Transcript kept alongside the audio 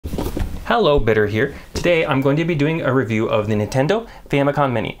Hello, Bitter here. Today I'm going to be doing a review of the Nintendo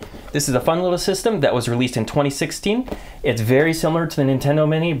Famicom Mini. This is a fun little system that was released in 2016. It's very similar to the Nintendo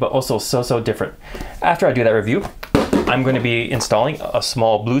Mini, but also so different. After I do that review, I'm going to be installing a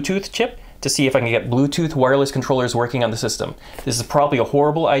small Bluetooth chip to see if I can get Bluetooth wireless controllers working on the system. This is probably a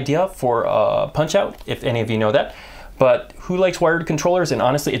horrible idea for Punch-Out, if any of you know that. But who likes wired controllers? And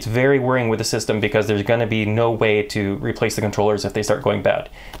honestly, it's very worrying with the system because there's going to be no way to replace the controllers if they start going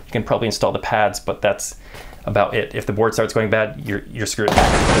bad. You can probably install the pads, but that's about it. If the board starts going bad, you're screwed.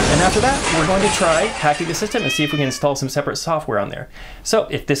 And after that, we're going to try hacking the system and see if we can install some separate software on there. So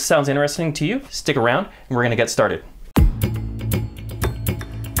if this sounds interesting to you, stick around and we're going to get started.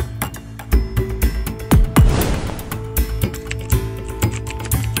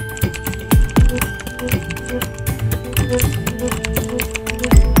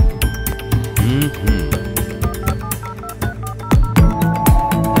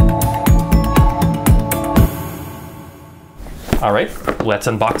 All right, let's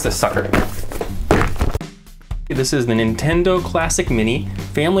unbox this sucker. This is the Nintendo Classic Mini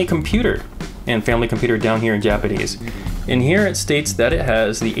Family Computer, and Family Computer down here in Japanese. In here it states that it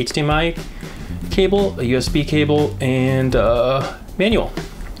has the HDMI cable, a USB cable, and manual.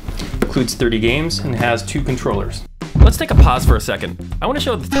 Includes 30 games and has 2 controllers. Let's take a pause for a second. I want to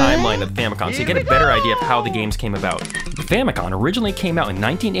show the timeline of the Famicom so you get a better idea of how the games came about. The Famicom originally came out in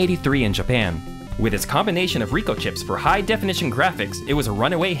 1983 in Japan. With its combination of Ricoh chips for high-definition graphics, it was a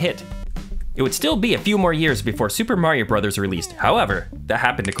runaway hit. It would still be a few more years before Super Mario Bros. Released. However, that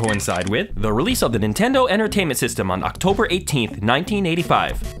happened to coincide with the release of the Nintendo Entertainment System on October 18th,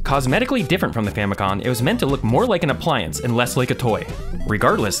 1985. Cosmetically different from the Famicom, it was meant to look more like an appliance and less like a toy.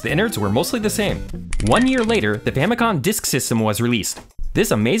 Regardless, the innards were mostly the same. 1 year later, the Famicom Disk system was released. This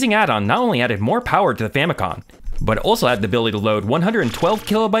amazing add-on not only added more power to the Famicom, but also had the ability to load 112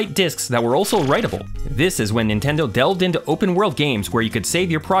 kilobyte discs that were also writable. This is when Nintendo delved into open world games where you could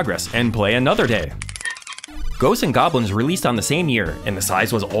save your progress and play another day. Ghosts and Goblins released on the same year, and the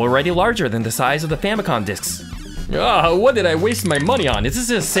size was already larger than the size of the Famicom discs. What did I waste my money on? Is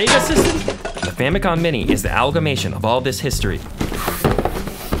this a Sega system? The Famicom Mini is the amalgamation of all this history.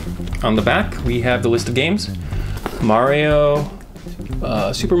 On the back, we have the list of games. Mario,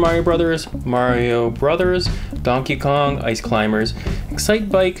 Super Mario Brothers, Donkey Kong, Ice Climbers, Excite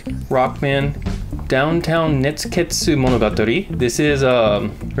Bike, Rockman, Downtown Netsuketsu Monogatari. This is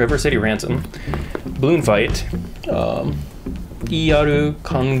River City Ransom, Balloon Fight, Iaru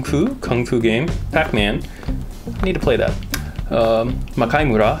Kung Fu game, Pac-Man. I need to play that.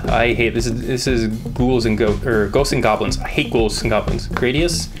 Makaimura. I hate this. This is Ghouls and Ghosts and Goblins. I hate Ghouls and Goblins.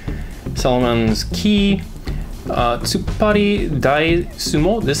 Gradius, Solomon's Key. Tsupari Dai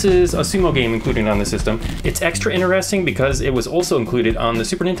Sumo. This is a sumo game included on the system. It's extra interesting because it was also included on the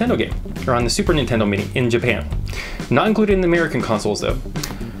Super Nintendo game, or on the Super Nintendo Mini in Japan. Not included in the American consoles though.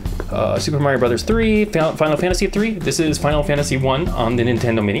 Super Mario Bros. 3, Final Fantasy 3. This is Final Fantasy 1 on the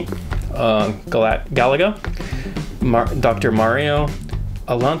Nintendo Mini. Galaga, Dr. Mario,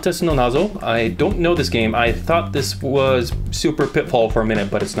 Atlantis no Nazo. I don't know this game. I thought this was Super Pitfall for a minute,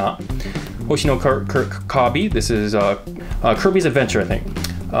 but it's not. Hoshino Kabi, this is Kirby's Adventure, I think.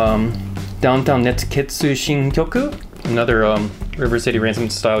 Downtown Netsuketsu Shinkyoku, another River City Ransom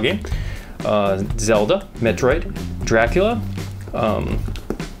style game. Zelda, Metroid, Dracula,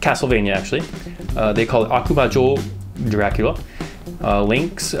 Castlevania actually. They call it Akumajo Dracula.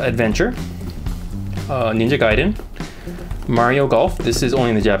 Link's Adventure, Ninja Gaiden, Mario Golf, this is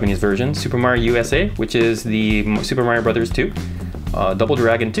only in the Japanese version. Super Mario USA, which is the Super Mario Bros. 2. Double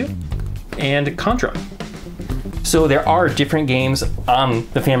Dragon 2. And Contra. So there are different games on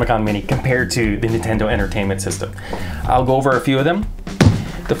the Famicom Mini compared to the Nintendo Entertainment System. I'll go over a few of them.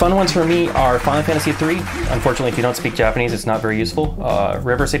 The fun ones for me are Final Fantasy 3. Unfortunately, if you don't speak Japanese, it's not very useful.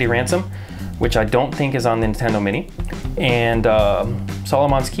 River City Ransom, which I don't think is on the Nintendo Mini. And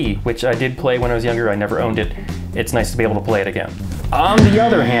Solomon's Key, which I did play when I was younger. I never owned it. It's nice to be able to play it again. On the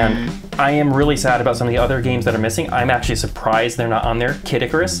other hand, I am really sad about some of the other games that are missing. I'm actually surprised they're not on there. Kid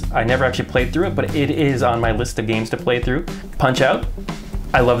Icarus, I never actually played through it, but it is on my list of games to play through. Punch-Out,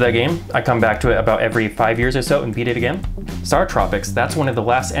 I love that game. I come back to it about every 5 years or so and beat it again. Star Tropics, that's one of the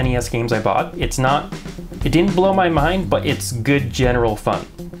last NES games I bought. It didn't blow my mind, but it's good general fun.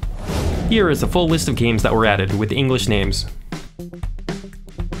 Here is a full list of games that were added with English names.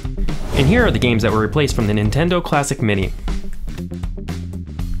 And here are the games that were replaced from the Nintendo Classic Mini.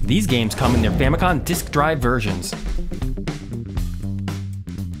 These games come in their Famicom Disk Drive versions.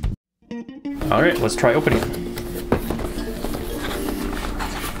 Alright, let's try opening it.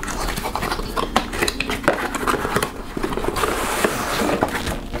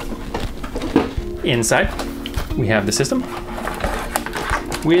 Inside, we have the system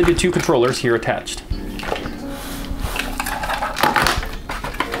with the 2 controllers here attached.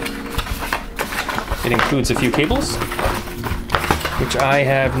 It includes a few cables, which I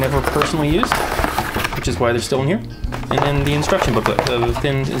have never personally used, which is why they're still in here. And then the instruction booklet, the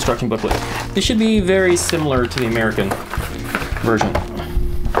thin instruction booklet. This should be very similar to the American version.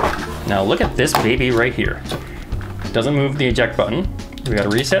 Now look at this baby right here. Doesn't move the eject button. We got a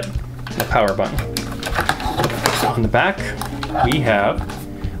reset, and a power button. On the back, we have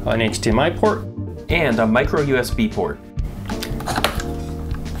an HDMI port and a micro USB port.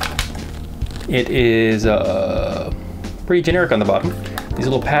 It is pretty generic on the bottom. These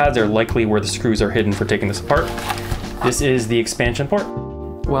little pads are likely where the screws are hidden for taking this apart. This is the expansion port.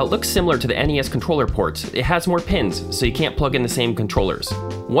 While it looks similar to the NES controller ports, it has more pins, so you can't plug in the same controllers.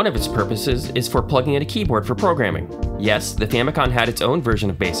 One of its purposes is for plugging in a keyboard for programming. Yes, the Famicom had its own version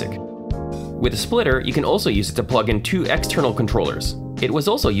of BASIC. With a splitter, you can also use it to plug in 2 external controllers. It was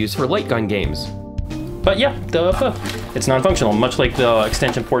also used for light gun games. But yeah, it's non-functional, much like the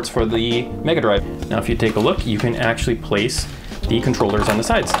extension ports for the Mega Drive. Now if you take a look, you can actually place the controllers on the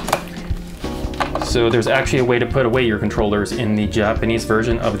sides. So there's actually a way to put away your controllers in the Japanese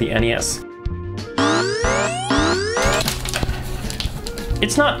version of the NES.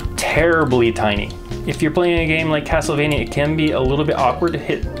 It's not terribly tiny. If you're playing a game like Castlevania, it can be a little bit awkward to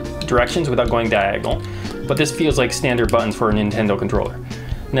hit directions without going diagonal, but this feels like standard buttons for a Nintendo controller.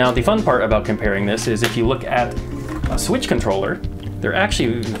 Now the fun part about comparing this is if you look at a Switch controller, they're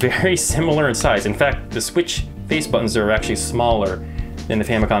actually very similar in size. In fact, the Switch face buttons are actually smaller than the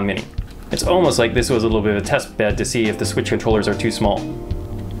Famicom Mini. It's almost like this was a little bit of a test bed to see if the Switch controllers are too small.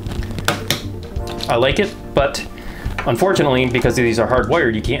 I like it, but unfortunately, because these are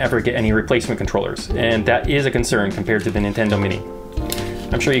hardwired, you can't ever get any replacement controllers, and that is a concern compared to the Nintendo Mini.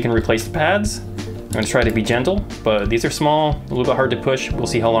 I'm sure you can replace the pads. I'm going to try to be gentle, but these are small, a little bit hard to push. We'll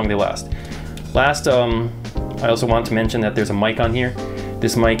see how long they last. I also want to mention that there's a mic on here.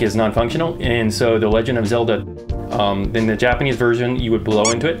 This mic is non-functional, and so the Legend of Zelda, in the Japanese version, you would blow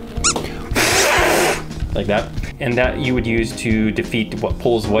into it, like that, and that you would use to defeat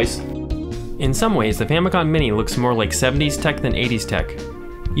Pole's voice. In some ways, the Famicom Mini looks more like 70s tech than 80s tech.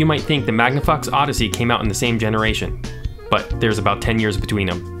 You might think the Magnafox Odyssey came out in the same generation, but there's about 10 years between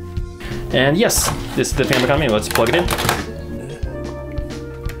them. And yes, this is the Famicom Mini. Let's plug it in.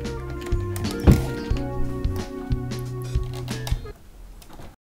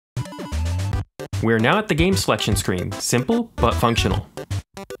 We're now at the game selection screen, simple but functional.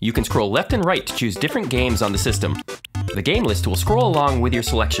 You can scroll left and right to choose different games on the system. The game list will scroll along with your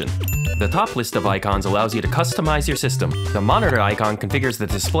selection. The top list of icons allows you to customize your system. The monitor icon configures the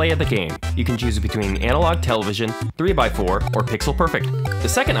display of the game. You can choose between analog television, 3x4, or pixel perfect. The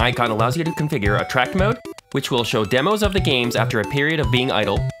second icon allows you to configure a track mode, which will show demos of the games after a period of being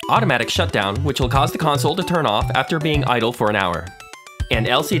idle, automatic shutdown, which will cause the console to turn off after being idle for an hour, and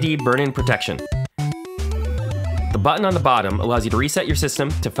LCD burn-in protection. The button on the bottom allows you to reset your system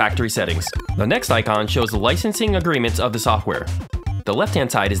to factory settings. The next icon shows the licensing agreements of the software. The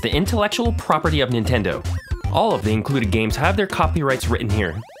left-hand side is the intellectual property of Nintendo. All of the included games have their copyrights written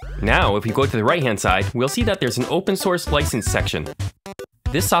here. Now, if we go to the right-hand side, we'll see that there's an open source license section.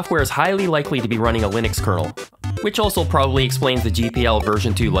 This software is highly likely to be running a Linux kernel, which also probably explains the GPL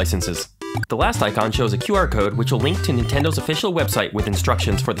version 2 licenses. The last icon shows a QR code which will link to Nintendo's official website with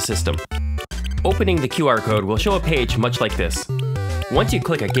instructions for the system. Opening the QR code will show a page much like this. Once you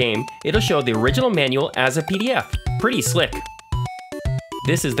click a game, it'll show the original manual as a PDF. Pretty slick.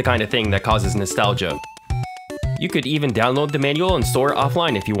 This is the kind of thing that causes nostalgia. You could even download the manual and store it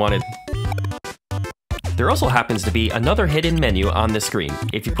offline if you wanted. There also happens to be another hidden menu on the screen.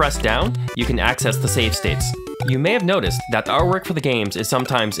 If you press down, you can access the save states. You may have noticed that the artwork for the games is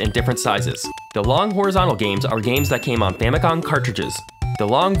sometimes in different sizes. The long horizontal games are games that came on Famicom cartridges. The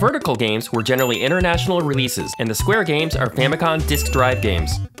long vertical games were generally international releases, and the square games are Famicom Disk Drive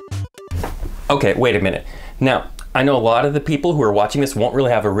games. Okay, wait a minute. Now, I know a lot of the people who are watching this won't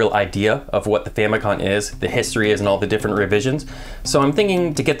really have a real idea of what the Famicom is, the history is, and all the different revisions. So I'm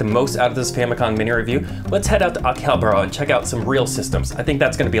thinking to get the most out of this Famicom mini review, let's head out to Akihabara and check out some real systems. I think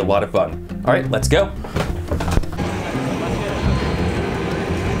that's going to be a lot of fun. All right, let's go.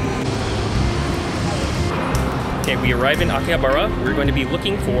 Okay, we arrive in Akihabara. We're going to be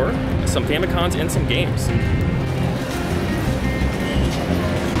looking for some Famicoms and some games.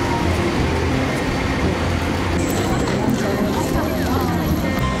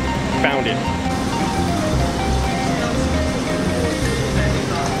 Found it.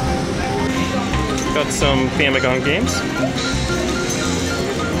 Got some Famicom games.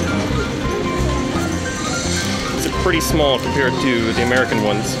 pretty small compared to the American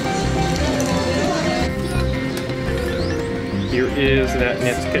ones. Here is that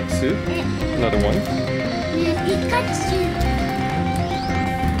Netsketsu, another one.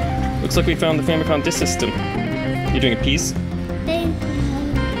 Looks like we found the Famicom Disk system. You doing a piece?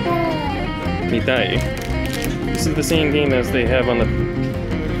 Mitai. This is the same game as they have on the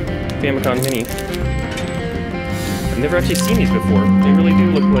Famicom Mini. I've never actually seen these before. They really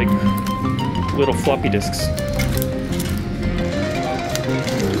do look like little floppy disks.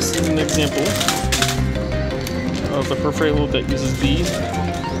 This is an example of a peripheral that uses the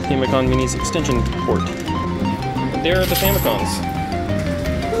Famicom Mini's extension port. And there are the Famicons.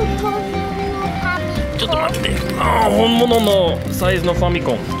 ちょっと待って。ああ、本物のサイズのファミ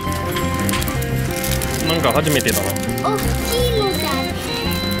コン。なんか初めてだな。大きいのだね。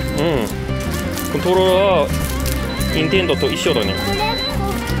うん。コントローラーはニンテンドーと一緒だね。これ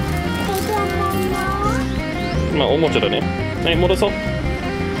子供の。まあおもちゃだね。はい、戻そう。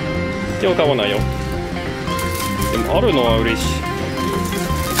手を買わないよ。でもあるのは嬉しい。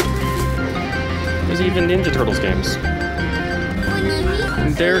There's even Ninja Turtles games.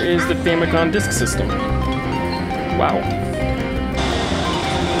 And there is the Famicom Disk system. Wow.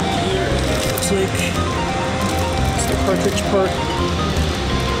 Looks like it's the cartridge part.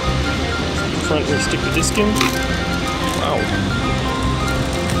 Front where you stick the disc in. Wow.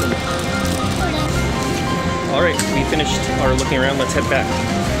 Alright, we finished our looking around. Let's head back.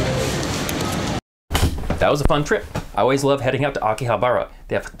 That was a fun trip. I always love heading out to Akihabara.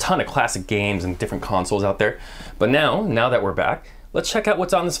 They have a ton of classic games and different consoles out there. But now that we're back, let's check out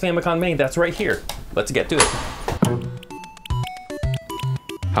what's on this Famicom Mini that's right here. Let's get to it.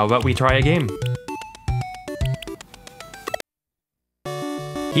 How about we try a game?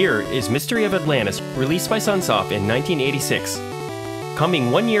 Here is Mystery of Atlantis, released by Sunsoft in 1986. Coming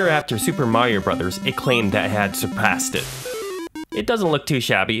 1 year after Super Mario Bros., it claimed that it had surpassed it. It doesn't look too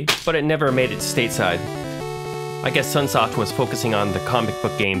shabby, but it never made it stateside. I guess Sunsoft was focusing on the comic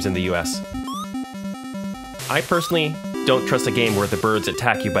book games in the US. I personally don't trust a game where the birds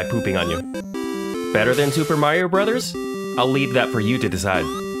attack you by pooping on you. Better than Super Mario Bros.? I'll leave that for you to decide.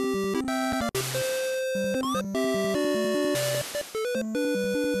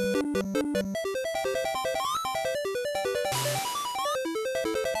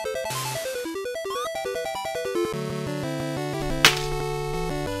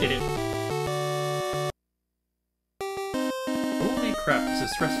 Did it. Holy crap, this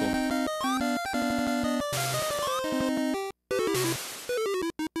is stressful.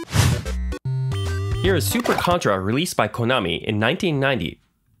 Here is Super Contra, released by Konami in 1990.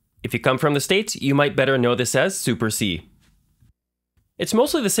 If you come from the States, you might better know this as Super C. It's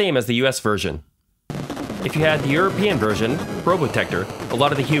mostly the same as the US version. If you had the European version, Robotector, a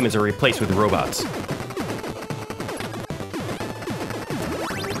lot of the humans are replaced with robots.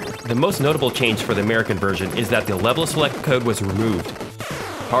 The most notable change for the American version is that the level select code was removed.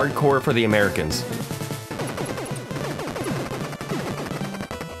 Hardcore for the Americans.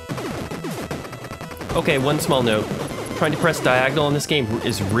 Okay, one small note. Trying to press diagonal in this game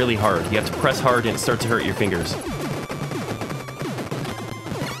is really hard. You have to press hard and it starts to hurt your fingers.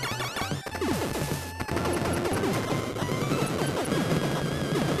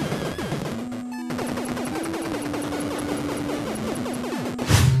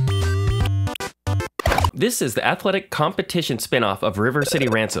 This is the athletic competition spin-off of River City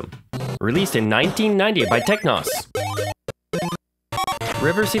Ransom, released in 1990 by Technos.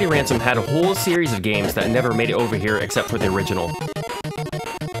 River City Ransom had a whole series of games that never made it over here except for the original,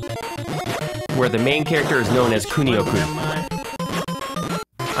 where the main character is known as Kunio-kun.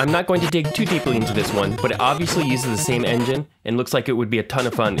 I'm not going to dig too deeply into this one, but it obviously uses the same engine and looks like it would be a ton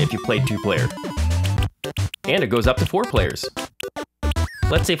of fun if you played 2-player. And it goes up to 4 players.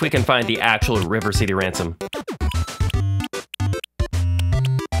 Let's see if we can find the actual River City Ransom.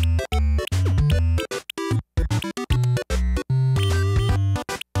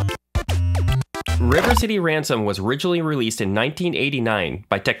 River City Ransom was originally released in 1989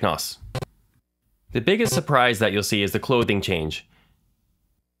 by Technos. The biggest surprise that you'll see is the clothing change.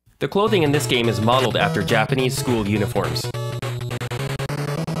 The clothing in this game is modeled after Japanese school uniforms.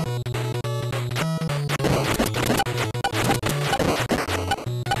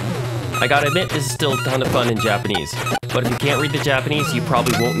 I gotta admit, this is still a ton of fun in Japanese, but if you can't read the Japanese, you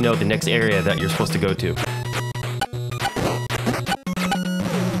probably won't know the next area that you're supposed to go to.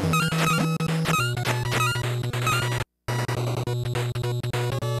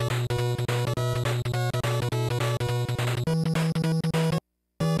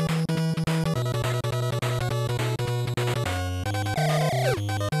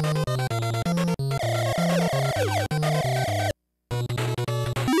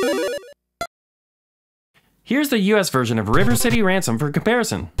 Here's the US version of River City Ransom for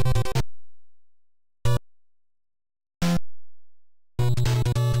comparison.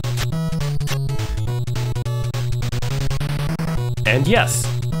 And yes,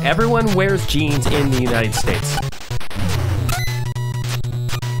 everyone wears jeans in the United States.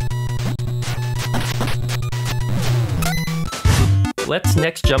 Let's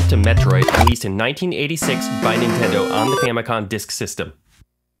next jump to Metroid, released in 1986 by Nintendo on the Famicom Disk system.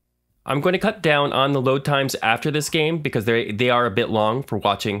 I'm going to cut down on the load times after this game because they are a bit long for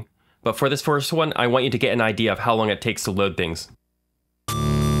watching, but for this first one, I want you to get an idea of how long it takes to load things.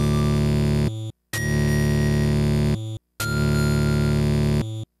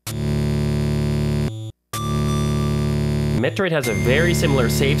 Metroid has a very similar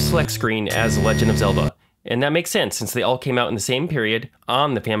save select screen as The Legend of Zelda, and that makes sense since they all came out in the same period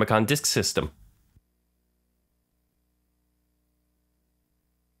on the Famicom Disk system.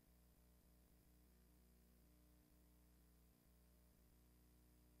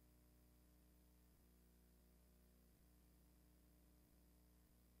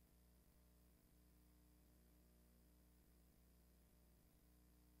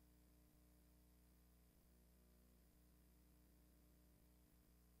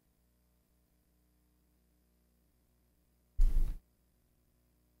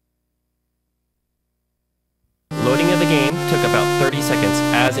 Loading of the game took about 30 seconds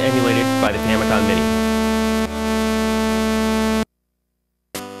as emulated by the Famicom Mini.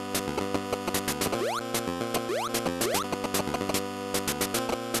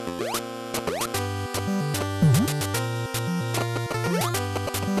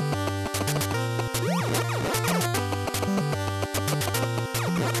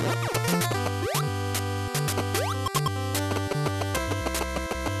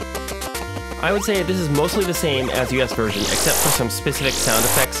 I would say this is mostly the same as the US version, except for some specific sound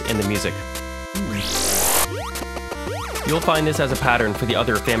effects in the music. You'll find this as a pattern for the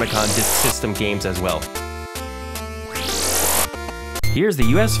other Famicom Disk System games as well. Here's the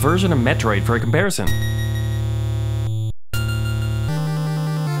US version of Metroid for a comparison.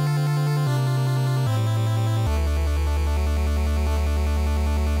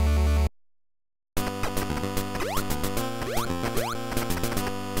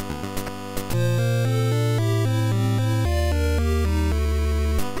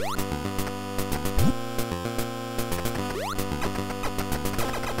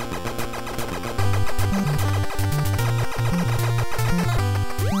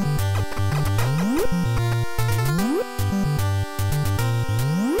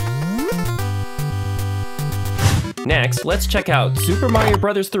 Next, let's check out Super Mario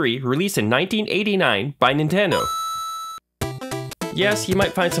Bros. 3, released in 1989 by Nintendo. Yes, you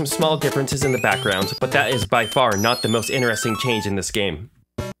might find some small differences in the background, but that is by far not the most interesting change in this game.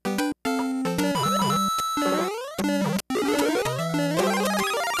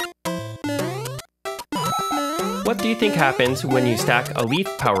 What do you think happens when you stack a leaf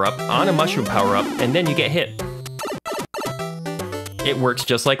power-up on a mushroom power-up and then you get hit? It works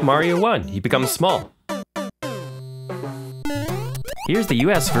just like Mario 1, you become small. Here's the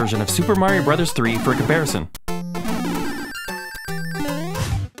US version of Super Mario Bros. 3 for comparison.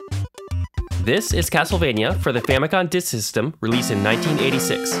 This is Castlevania for the Famicom Disk System, released in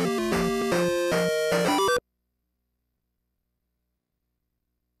 1986.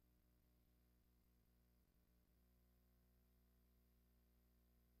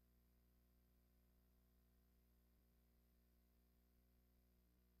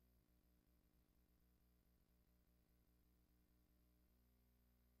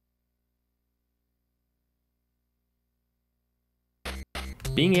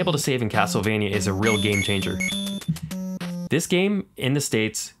 Being able to save in Castlevania is a real game changer. This game, in the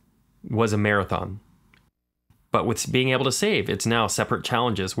States, was a marathon. But with being able to save, it's now separate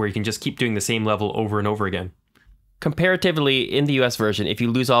challenges where you can just keep doing the same level over and over again. Comparatively, in the US version, if you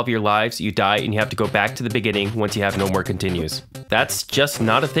lose all of your lives, you die and you have to go back to the beginning once you have no more continues. That's just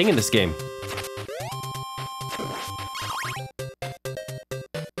not a thing in this game.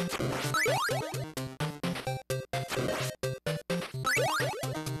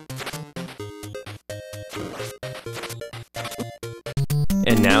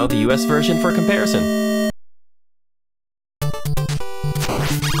 And now the US version for comparison.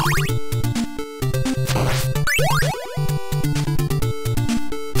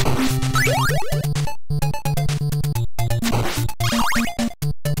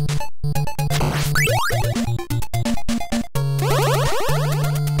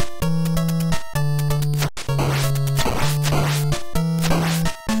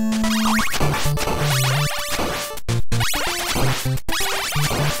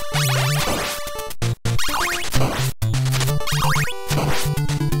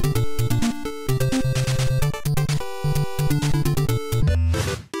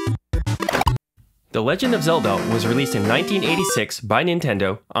 The Legend of Zelda was released in 1986 by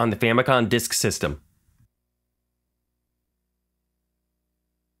Nintendo on the Famicom Disk system.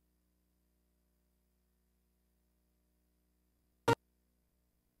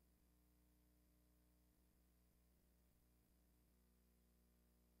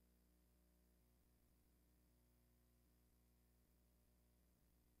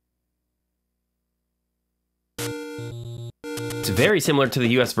 It's very similar to the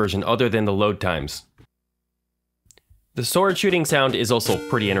US version other than the load times. The sword shooting sound is also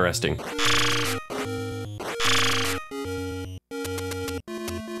pretty interesting.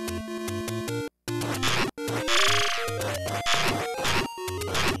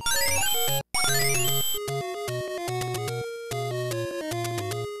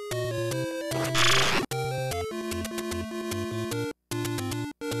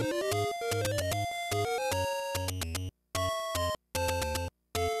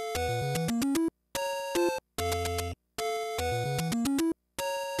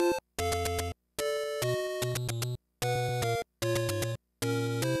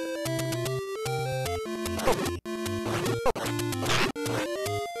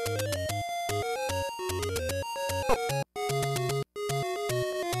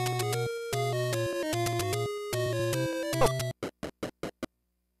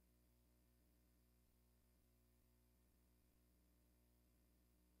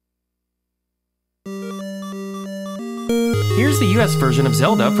 Here's the US version of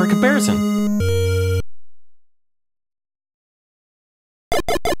Zelda for comparison.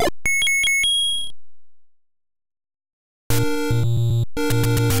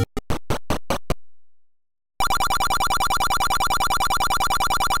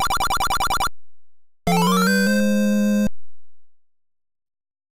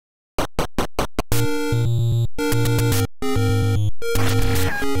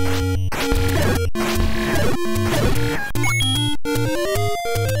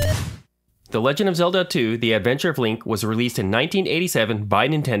 The Legend of Zelda 2: The Adventure of Link was released in 1987 by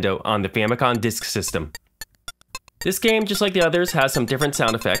Nintendo on the Famicom Disk system. This game, just like the others, has some different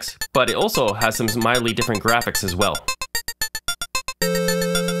sound effects, but it also has some mildly different graphics as well.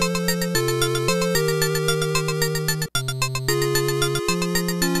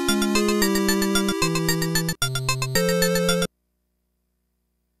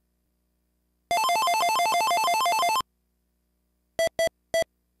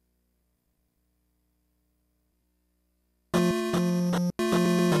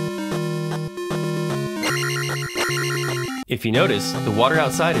 If you notice, the water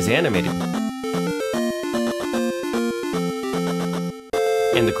outside is animated.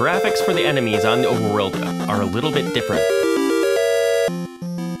 And the graphics for the enemies on the overworld are a little bit different.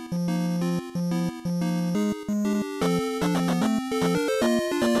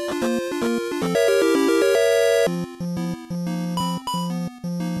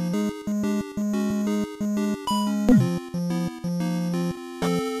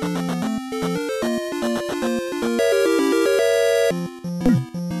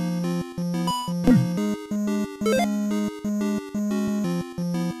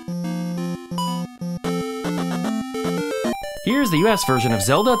 Here's the US version of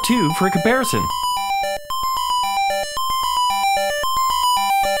Zelda 2 for comparison.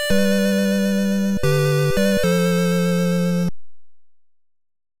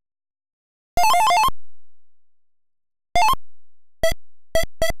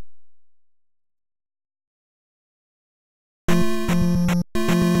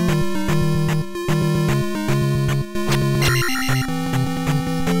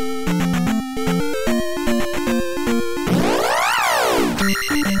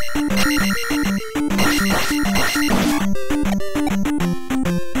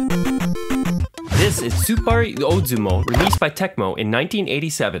 This is Super Ozumo, released by Tecmo in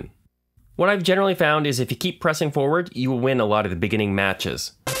 1987. What I've generally found is if you keep pressing forward, you will win a lot of the beginning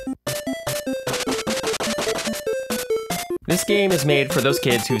matches. This game is made for those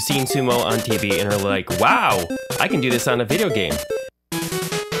kids who've seen sumo on TV and are like, wow, I can do this on a video game.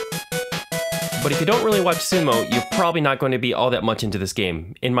 But if you don't really watch sumo, you're probably not going to be all that much into this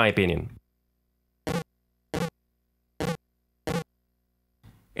game, in my opinion.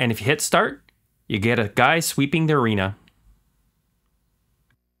 And if you hit start, you get a guy sweeping the arena.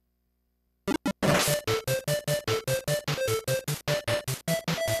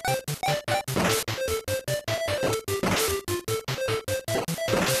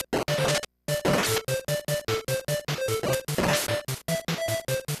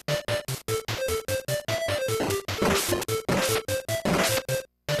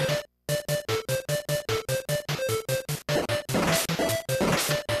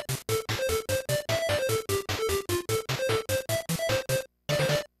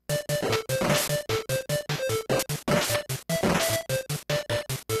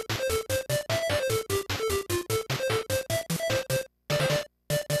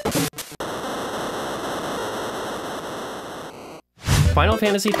 Final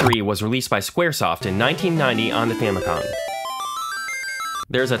Fantasy III was released by Squaresoft in 1990 on the Famicom.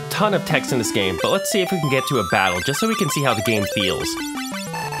 There's a ton of text in this game, but let's see if we can get to a battle just so we can see how the game feels.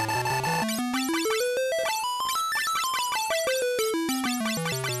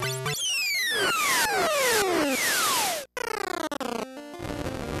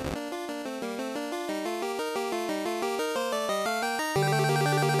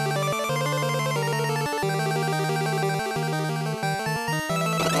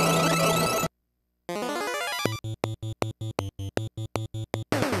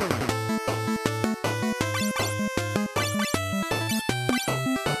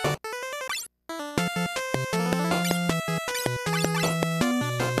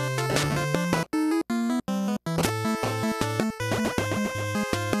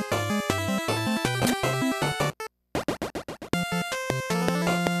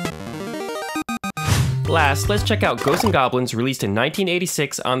 Last, let's check out Ghosts and Goblins, released in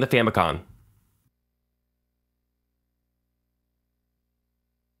 1986 on the Famicom.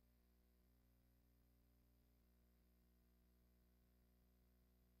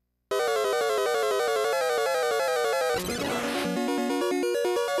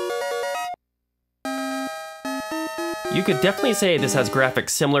 You could definitely say this has graphics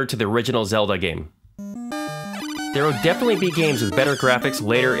similar to the original Zelda game. There will definitely be games with better graphics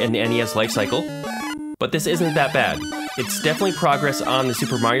later in the NES lifecycle, but this isn't that bad. It's definitely progress on the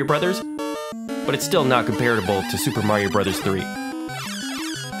Super Mario Bros., but it's still not comparable to Super Mario Bros. 3.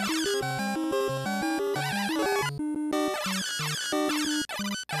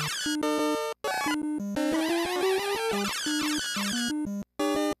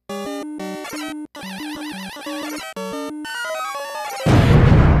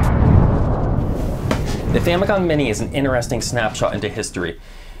 The Famicom Mini is an interesting snapshot into history.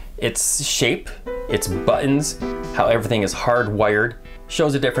 Its shape, its buttons, how everything is hardwired,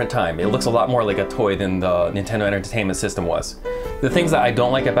 shows a different time. It looks a lot more like a toy than the Nintendo Entertainment System was. The things that I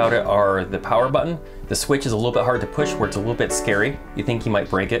don't like about it are the power button. The switch is a little bit hard to push, where it's a little bit scary. You think you might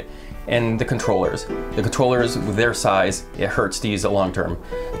break it. And the controllers. The controllers, with their size, it hurts to use it long term.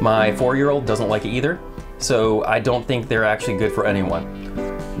 My 4-year-old doesn't like it either, so I don't think they're actually good for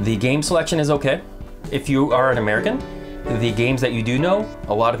anyone. The game selection is okay. If you are an American, the games that you do know,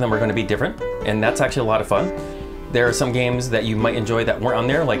 a lot of them are going to be different, and that's actually a lot of fun. There are some games that you might enjoy that weren't on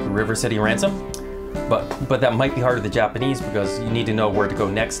there, like River City Ransom, but that might be hard to the Japanese because you need to know where to go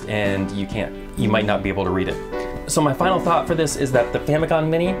next, and you might not be able to read it. So my final thought for this is that the Famicom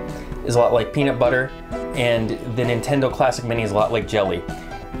Mini is a lot like peanut butter, and the Nintendo Classic Mini is a lot like jelly.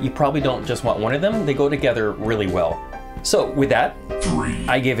 You probably don't just want one of them, they go together really well. So with that, 3,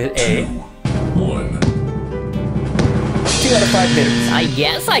 I give it a 1. 2 out of 5 bitters. I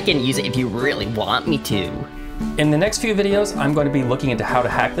guess I can use it if you really want me to. In the next few videos, I'm going to be looking into how to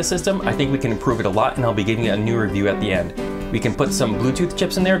hack the system. I think we can improve it a lot, and I'll be giving you a new review at the end. We can put some Bluetooth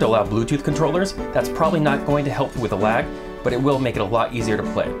chips in there to allow Bluetooth controllers. That's probably not going to help with the lag, but it will make it a lot easier to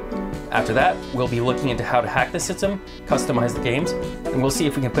play. After that, we'll be looking into how to hack the system, customize the games, and we'll see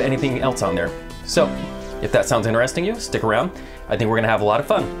if we can put anything else on there. So, if that sounds interesting to you, stick around. I think we're going to have a lot of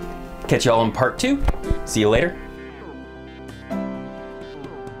fun. Catch you all in part 2. See you later.